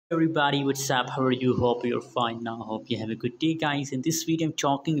Everybody, what's up? How are you? Hope you're fine now. Hope you have a good day, guys. In this video, I'm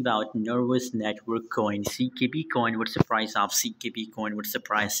talking about Nervos Network coin, CKB coin. What's the price of CKB coin? What's the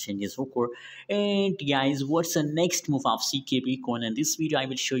price changes occur? And guys, what's the next move of CKB coin? In this video, I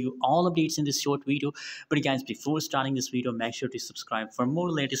will show you all updates in this short video. But guys, before starting this video, make sure to subscribe for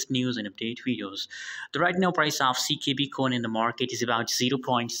more latest news and update videos. The right now price of CKB coin in the market is about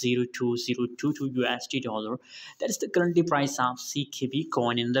 0.02022 USD dollar. That is the currently price of CKB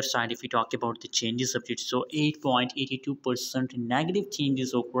coin. In the side, if we talk about the changes of it, so 8.82% negative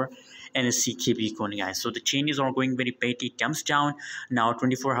changes occur in a CKB coin, guys. So the changes are going very bad. It comes down now.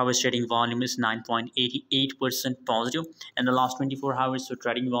 24 hours trading volume is 9.88% positive in the last 24 hours. So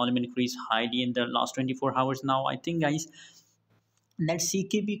trading volume increased highly in the last 24 hours. Now I think, guys, that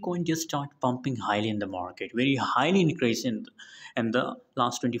CKB coin just start pumping highly in the market, very highly increase in the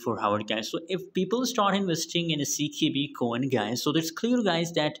last 24 hours, guys. So if people start investing in a CKB coin, guys, so that's clear,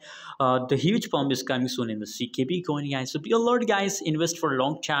 guys, that the huge pump is coming soon in the CKB coin, guys. So be alert, guys, invest for a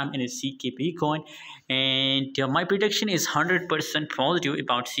long time in a CKB coin. And my prediction is 100% positive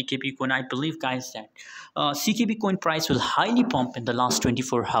about CKB coin. I believe, guys, that CKB coin price will highly pump in the last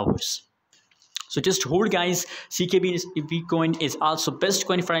 24 hours. So just hold, guys. CKB coin is also best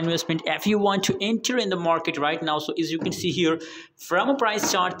coin for investment if you want to enter in the market right now. So as you can see here from a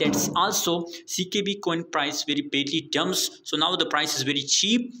price chart, that's also CKB coin price very badly dumps. So now the price is very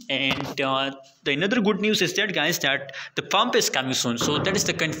cheap. And the another good news is that, guys, that the pump is coming soon. So that is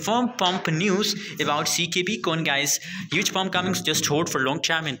the confirmed pump news about CKB coin, guys. Huge pump coming. Just hold for a long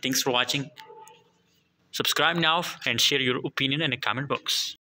time. And thanks for watching. Subscribe now and share your opinion in the comment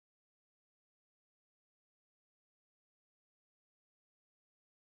box.